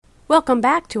Welcome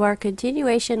back to our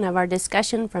continuation of our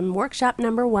discussion from workshop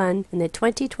number 1 in the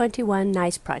 2021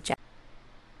 NICE project.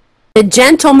 The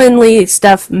gentlemanly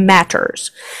stuff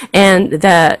matters, and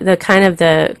the kind of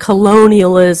the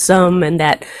colonialism and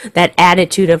that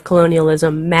attitude of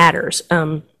colonialism matters.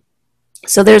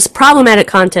 So there's problematic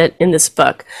content in this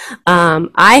book.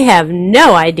 I have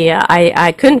no idea.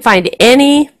 I couldn't find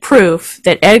any proof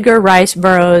that Edgar Rice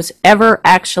Burroughs ever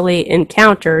actually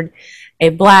encountered a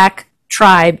black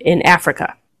tribe in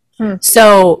Africa.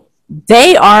 So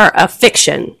they are a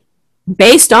fiction.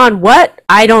 Based on what?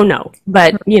 I don't know.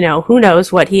 But, who knows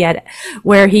what he had,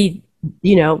 where he,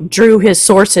 drew his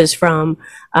sources from.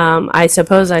 I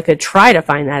suppose I could try to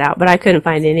find that out, but I couldn't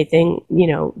find anything,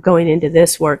 going into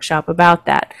this workshop about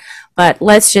that. But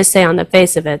let's just say on the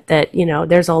face of it that,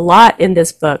 there's a lot in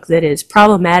this book that is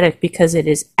problematic because it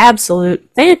is absolute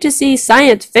fantasy,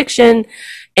 science fiction,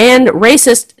 and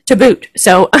racist to boot.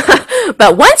 So,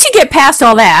 but once you get past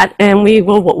all that, and we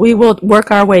will work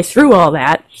our way through all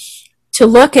that, to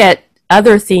look at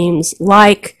other themes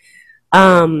like,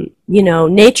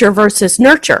 nature versus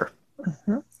nurture.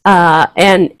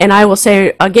 And I will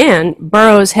say again,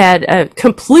 Burroughs had a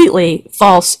completely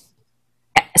false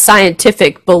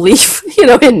scientific belief,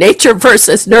 in nature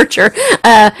versus nurture.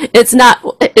 It's not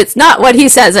what he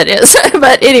says it is.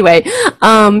 But anyway,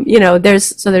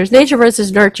 there's nature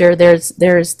versus nurture. There's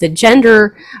the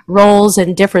gender roles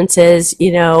and differences,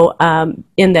 in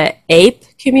the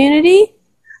ape community,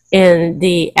 in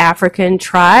the African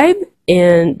tribe,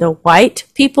 in the white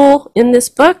people in this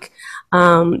book.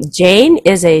 Jane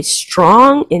is a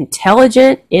strong,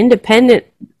 intelligent, independent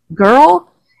girl,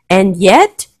 and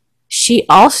yet she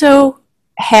also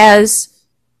has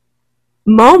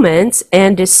moments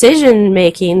and decision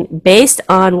making based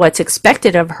on what's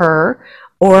expected of her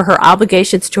or her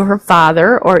obligations to her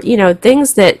father, or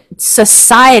things that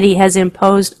society has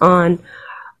imposed on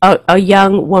a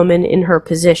young woman in her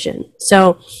position.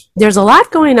 So there's a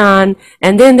lot going on,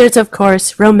 and then there's of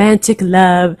course romantic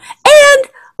love, and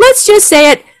let's just say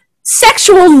it,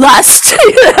 sexual lust.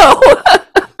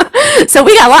 So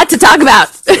we got a lot to talk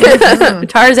about.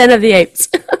 Tarzan of the Apes.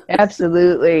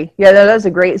 Absolutely. Yeah, that was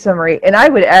a great summary. And I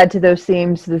would add to those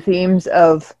themes the themes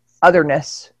of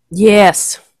otherness.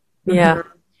 Yes. Yeah. Mm-hmm.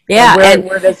 Yeah. And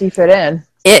where does he fit in?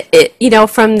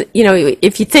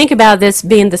 If you think about this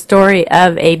being the story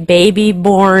of a baby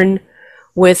born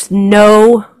with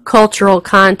no cultural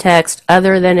context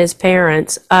other than his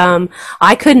parents,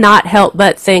 I could not help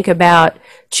but think about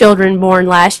children born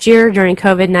last year during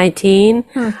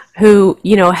COVID-19 who,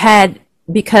 had,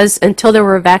 because until there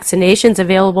were vaccinations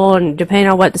available and depending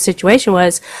on what the situation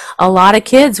was, a lot of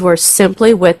kids were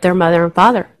simply with their mother and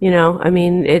father.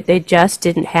 They just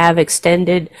didn't have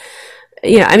extended,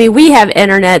 we have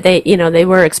internet, they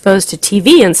were exposed to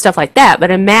TV and stuff like that,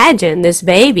 but imagine this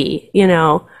baby,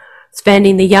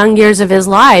 spending the young years of his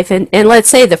life, and let's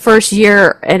say the first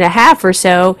year and a half or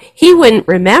so, he wouldn't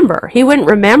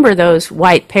remember those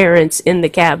white parents in the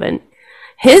cabin.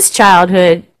 His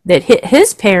childhood, that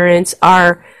his parents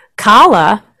are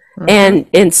Kala, and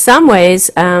in some ways,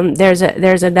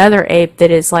 there's another ape that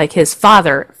is like his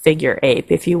father figure ape,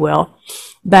 if you will,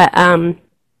 but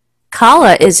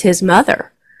Kala is his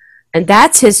mother, and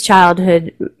that's his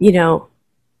childhood.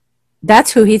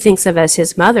 That's who he thinks of as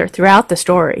his mother throughout the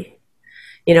story.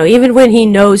 Even when he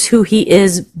knows who he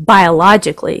is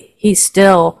biologically, he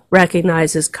still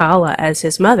recognizes Kala as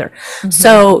his mother.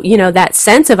 So, that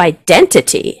sense of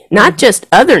identity, not just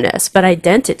otherness, but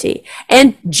identity.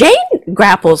 And Jane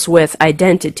grapples with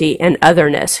identity and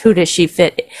otherness. Who does she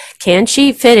fit? Can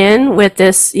she fit in with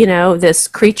this, this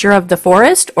creature of the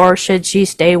forest, or should she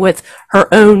stay with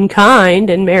her own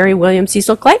kind and marry William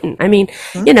Cecil Clayton?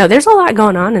 There's a lot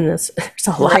going on in this. There's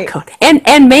a lot going on.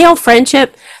 And male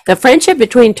friendship, the friendship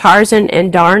between Tarzan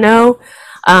and D'Arnot.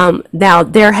 Now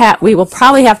we will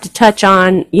probably have to touch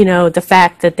on, the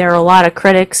fact that there are a lot of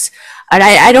critics, and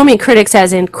I don't mean critics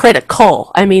as in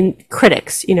critical, I mean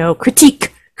critics,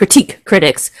 critique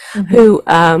critics who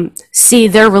see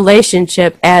their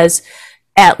relationship as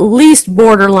at least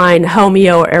borderline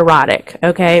homoerotic.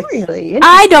 Okay, really?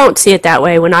 I don't see it that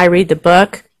way when I read the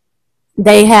book.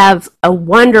 They have a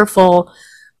wonderful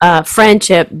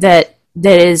friendship that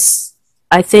is,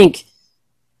 I think,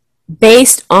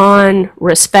 based on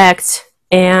respect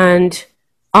and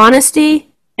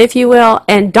honesty, if you will.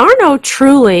 And D'Arnot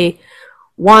truly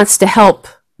wants to help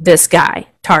this guy,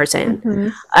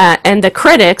 Tarzan. And the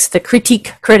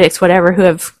critique critics, whatever, who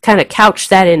have kind of couched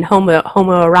that in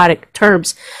homoerotic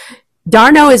terms,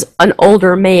 D'Arnot is an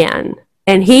older man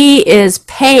and he is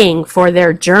paying for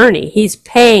their journey. He's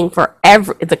paying for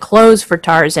the clothes for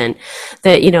Tarzan,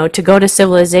 to go to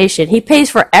civilization. He pays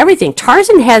for everything.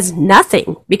 Tarzan has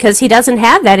nothing because he doesn't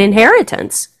have that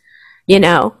inheritance,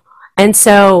 and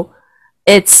so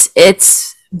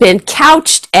it's been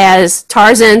couched as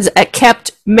Tarzan's a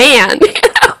kept man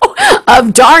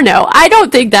of Darno. I don't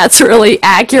think that's really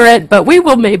accurate, but we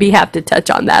will maybe have to touch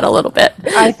on that a little bit.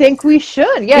 I think we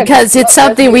should, yeah. Because it's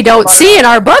something we don't see in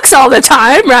our books all the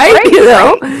time,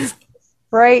 right?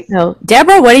 Right. So,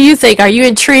 Deborah, what do you think? Are you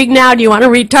intrigued now? Do you want to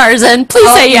read Tarzan? Please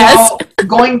say yes.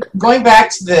 Going back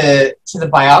to the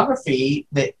biography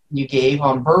that you gave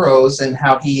on Burroughs and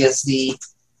how he is the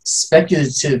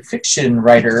speculative fiction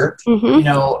writer,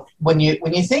 when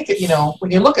you think,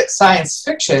 when you look at science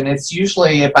fiction, it's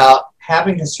usually about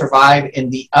having to survive in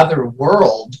the other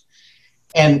world.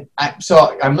 And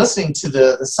so I'm listening to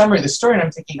the summary of the story, and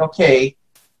I'm thinking, okay,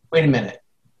 wait a minute,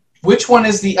 which one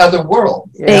is the other world?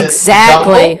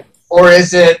 Exactly. Or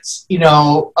is it, ding,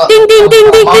 ding, ding,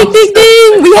 ding, ding, ding,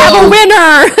 ding, we have a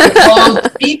winner.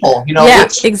 People,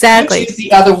 exactly. Which is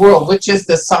the other world? Which is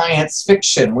the science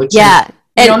fiction? Which is,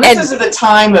 and this is at the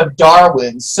time of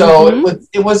Darwin, so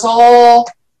it was all,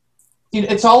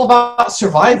 it's all about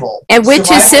survival. And which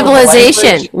is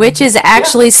civilization? Which is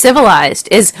actually civilized?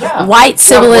 Is white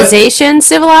civilization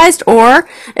civilized, or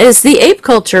is the ape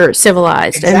culture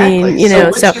civilized? Exactly. I mean,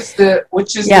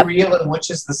 which is the real and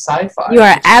which is the sci-fi? You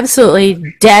are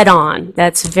absolutely dead on.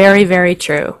 That's very, very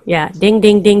true. Yeah. Ding,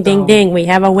 ding, ding, ding, ding. We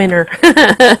have a winner.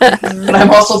 But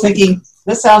I'm also thinking,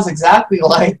 this sounds exactly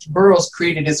like Burroughs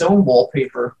created his own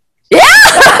wallpaper. Yeah!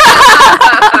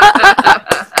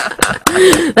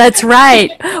 That's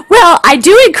right. Well, I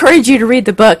do encourage you to read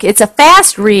the book. It's a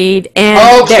fast read,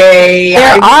 and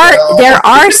there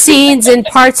are scenes and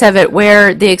parts of it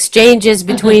where the exchanges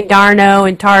between Darno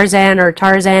and Tarzan, or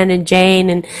Tarzan and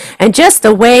Jane, and just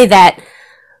the way that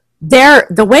their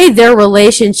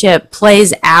relationship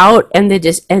plays out,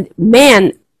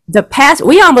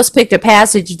 we almost picked a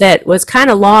passage that was kind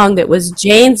of long, that was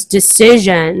Jane's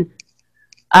decision,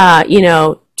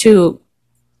 to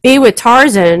be with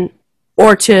Tarzan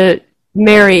or to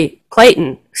marry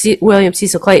Clayton, William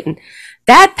Cecil Clayton.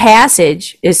 That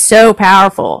passage is so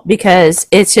powerful because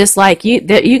it's just like you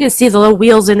can see the little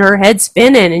wheels in her head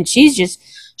spinning, and she's just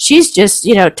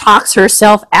talks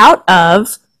herself out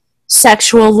of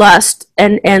sexual lust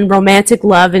and romantic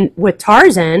love with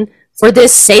Tarzan for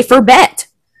this safer bet.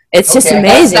 It's just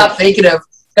amazing.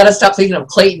 Gotta stop thinking of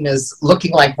Clayton as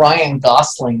looking like Ryan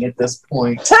Gosling at this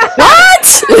point.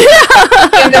 What?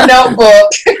 In the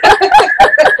Notebook.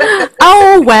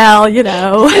 Oh, well,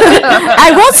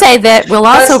 I will say that we'll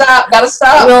also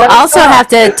have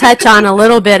to touch on a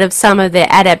little bit of some of the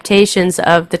adaptations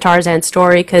of the Tarzan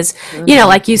story, because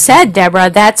like you said, Deborah,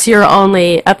 that's your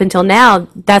only, up until now,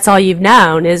 that's all you've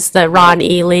known is the Ron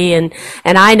Ely, and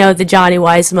I know the Johnny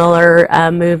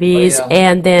Weissmuller movies,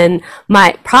 and then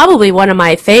probably one of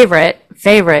my favorite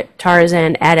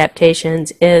Tarzan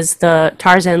adaptations is the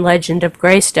Tarzan Legend of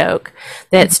Greystoke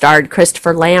that starred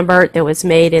Christopher Lambert, that was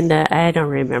made in I don't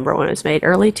remember when it was made,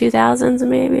 early 2000s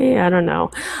maybe, I don't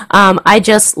know. I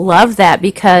just love that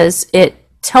because it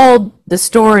told the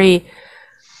story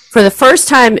for the first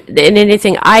time in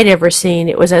anything I'd ever seen.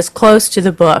 It was as close to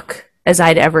the book as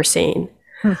I'd ever seen.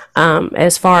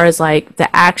 As far as like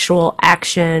the actual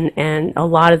action and a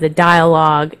lot of the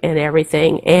dialogue and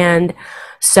everything. And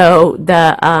so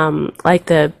the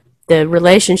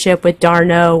relationship with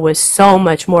Darno was so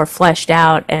much more fleshed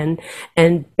out and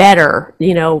better,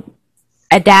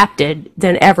 adapted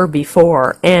than ever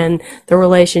before. And the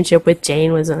relationship with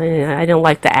Jane was, I don't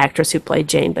like the actress who played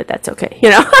Jane, but that's okay,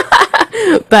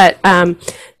 But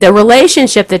the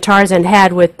relationship that Tarzan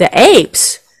had with the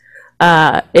apes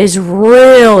is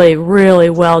really, really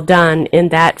well done in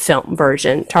that film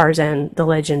version, Tarzan, The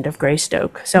Legend of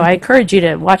Greystoke. So I encourage you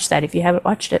to watch that if you haven't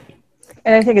watched it.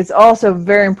 And I think it's also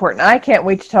very important. I can't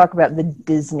wait to talk about the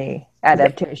Disney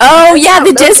adaptation. Oh, yeah,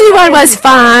 the Disney one was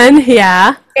fun.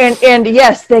 Yeah. And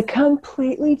yes, they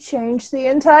completely changed the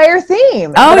entire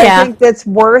theme. Oh, but yeah. I think that's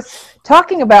worth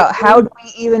talking about. How do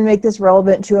we even make this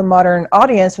relevant to a modern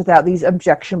audience without these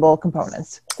objectionable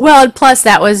components? Well, and plus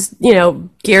that was,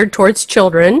 geared towards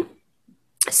children.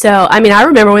 So, I mean, I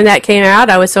remember when that came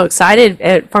out, I was so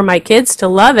excited for my kids to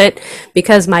love it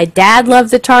because my dad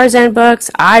loved the Tarzan books.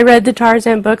 I read the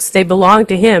Tarzan books. They belonged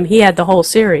to him. He had the whole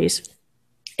series.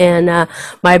 And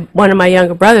one of my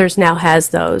younger brothers now has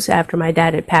those. After my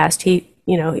dad had passed, he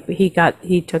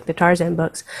took the Tarzan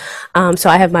books. So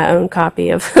I have my own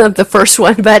copy of the first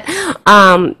one. But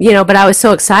I was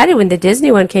so excited when the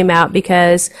Disney one came out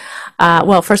because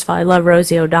well, first of all, I love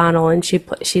Rosie O'Donnell, and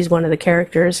she's one of the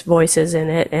characters' voices in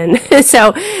it, and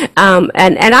so and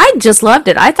I just loved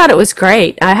it. I thought it was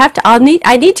great. I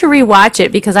need to rewatch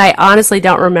it because I honestly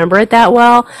don't remember it that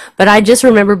well, but I just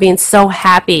remember being so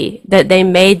happy that they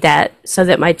made that so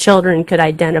that my children could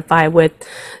identify with,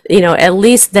 at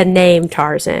least the name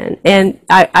Tarzan. And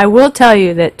I will tell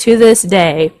you that to this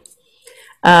day,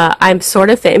 I'm sort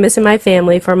of famous in my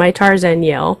family for my Tarzan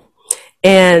yell.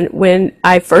 And when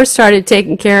I first started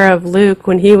taking care of Luke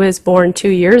when he was born 2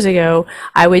 years ago,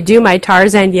 I would do my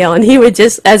Tarzan yell, and he would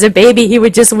just, as a baby, he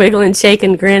would just wiggle and shake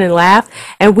and grin and laugh.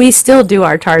 And we still do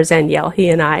our Tarzan yell, he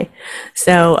and I.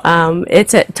 So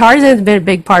Tarzan's been a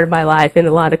big part of my life in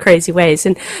a lot of crazy ways.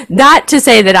 And not to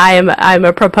say that I'm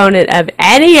a proponent of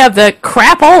any of the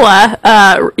crapola,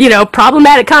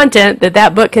 problematic content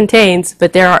that book contains,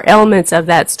 but there are elements of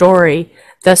that story,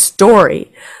 the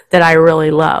story, that I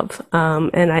really love,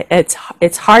 and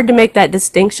it's hard to make that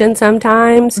distinction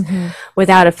sometimes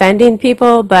without offending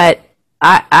people. But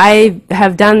I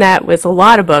have done that with a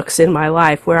lot of books in my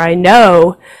life where I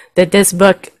know that this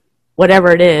book,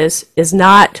 whatever it is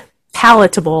not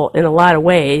palatable in a lot of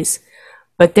ways,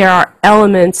 but there are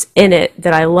elements in it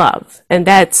that I love, and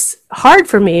that's hard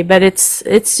for me, but it's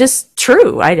just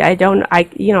true. I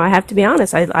have to be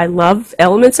honest. I love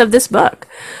elements of this book,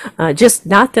 just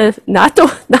not the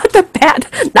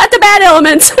bad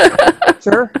elements.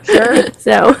 Sure.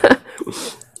 So,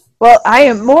 well, I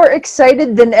am more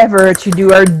excited than ever to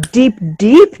do our deep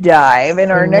dive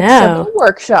in our next set of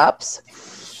workshops.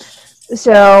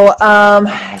 So,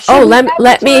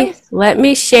 let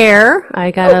me share.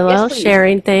 I got a little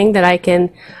sharing thing that I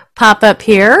can pop up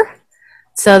here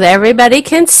so that everybody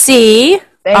can see.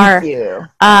 Thank you.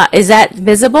 Is that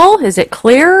visible? Is it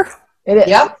clear? It is.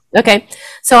 Yep. Okay.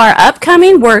 So our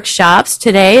upcoming workshops,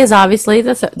 today is obviously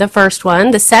the first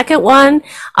one. The second one,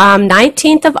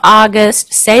 19th of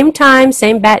August, same time,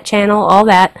 same bat channel, all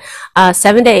that,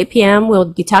 7 to 8 p.m. We'll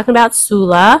be talking about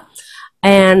Sula.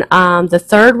 And the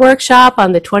third workshop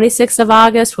on the 26th of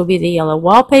August will be the yellow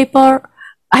wallpaper.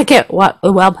 I can't talk.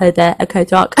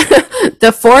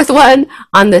 The fourth one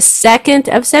on the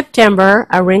 2nd of September,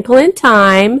 A Wrinkle in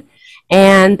Time.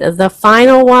 And the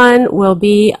final one will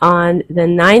be on the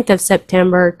 9th of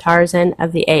September, Tarzan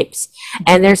of the Apes.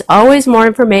 And there's always more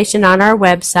information on our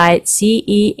website,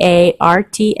 cearts.org.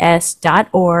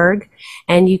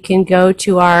 And you can go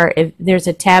to there's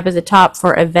a tab at the top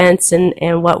for events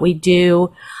and what we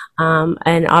do, and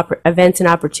events and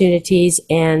opportunities.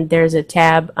 And there's a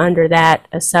tab under that,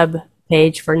 a sub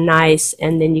page for NICE.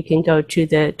 And then you can go to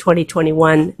the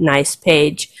 2021 NICE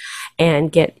page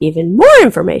and get even more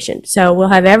information. So we'll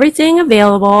have everything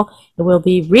available, and we'll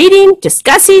be reading,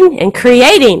 discussing, and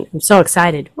creating. I'm so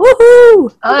excited.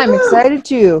 Woohoo! I'm excited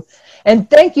too. And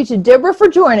thank you to Deborah for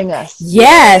joining us.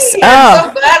 Yes. Hey, I'm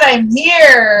so glad I'm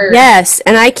here. Yes,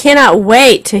 and I cannot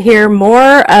wait to hear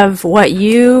more of what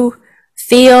you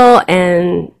feel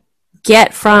and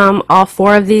get from all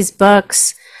four of these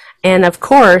books. And of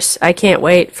course, I can't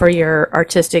wait for your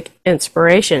artistic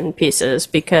inspiration pieces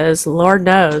because Lord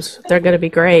knows they're going to be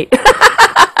great.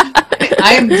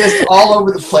 I'm just all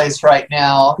over the place right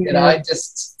now. I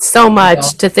just so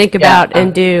much to think about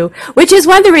and do, which is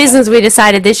one of the reasons we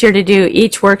decided this year to do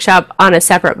each workshop on a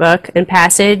separate book and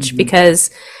passage,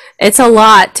 because it's a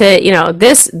lot to,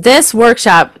 this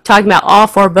workshop talking about all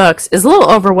four books is a little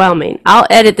overwhelming. I'll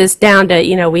edit this down to,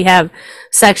 we have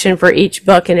section for each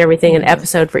book and everything, an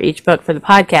episode for each book for the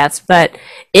podcast, but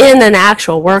in an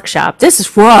actual workshop,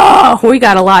 we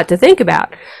got a lot to think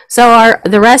about. So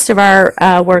the rest of our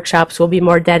workshops will be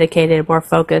more dedicated, more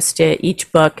focused to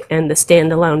each book and the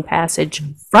standalone passage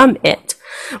from it,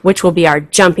 which will be our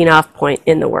jumping off point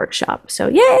in the workshop. So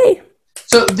yay!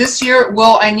 So this year,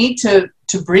 will I need to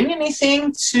bring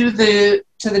anything to the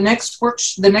next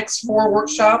the next four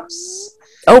workshops?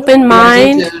 Open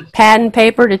mind, pad and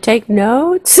paper to take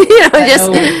notes. In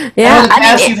the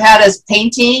past you've had us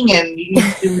painting and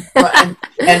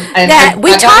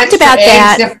we talked about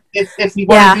that. If you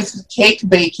want to do some cake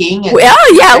baking.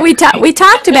 We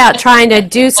talked about trying to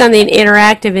do something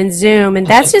interactive in Zoom, and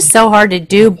that's just so hard to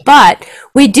do. But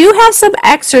we do have some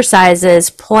exercises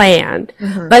planned,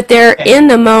 but they're in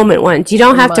the moment ones. You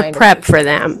don't have to prep for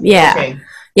them. Yeah. Okay.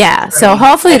 Yeah, so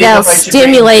hopefully they'll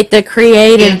stimulate the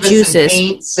creative juices.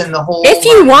 If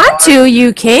you want to,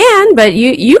 you can, but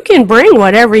you can bring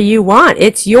whatever you want.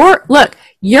 It's you're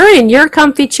in your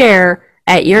comfy chair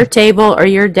at your table or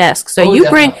your desk. So you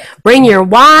bring your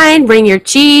wine, bring your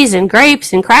cheese and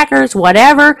grapes and crackers,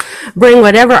 whatever. Bring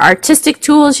whatever artistic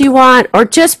tools you want, or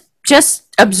just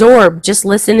absorb, just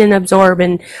listen and absorb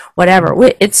and whatever.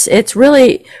 It's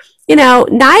really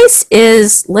nice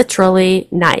is literally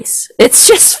nice. It's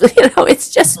just, it's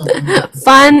just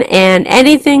fun and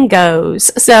anything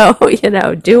goes. So,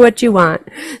 do what you want.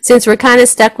 Since we're kind of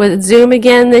stuck with Zoom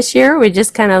again this year, we're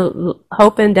just kind of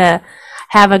hoping to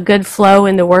have a good flow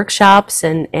in the workshops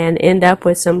and end up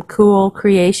with some cool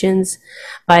creations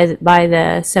by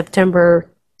the September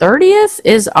 30th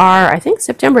is I think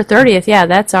September 30th, yeah,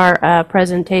 that's our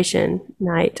presentation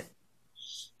night.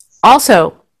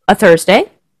 Also, a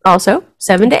Thursday. Also,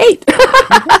 7 to 8.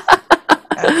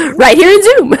 Right here in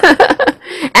Zoom.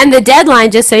 And the deadline,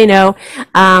 just so you know,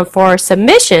 for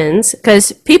submissions,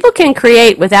 because people can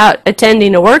create without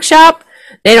attending a workshop.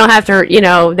 They don't have to, they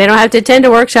don't have to attend a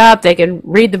workshop. They can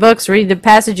read the books, read the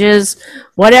passages,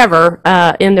 whatever,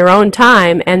 in their own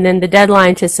time. And then the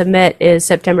deadline to submit is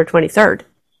September 23rd.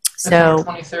 September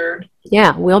 23rd.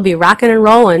 Yeah, we'll be rocking and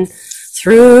rolling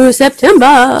through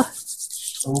September.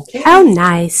 Okay. How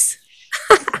nice.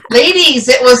 Ladies,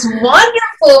 it was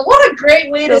wonderful. What a great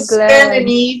way to spend an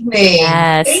evening.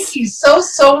 Yes. Thank you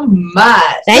so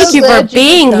much. Thank you for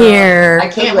being here. I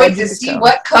can't wait to see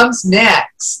what comes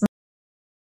next.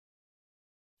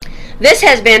 This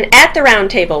has been At the Round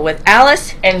Table with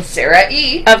Alice and Sarah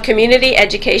E. of Community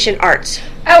Education Arts.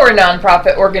 Our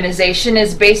nonprofit organization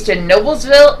is based in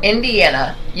Noblesville,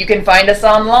 Indiana. You can find us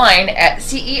online at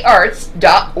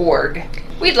cearts.org.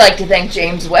 We'd like to thank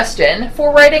James Weston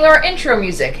for writing our intro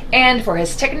music and for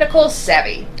his technical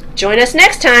savvy. Join us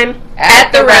next time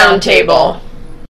at the Round Table.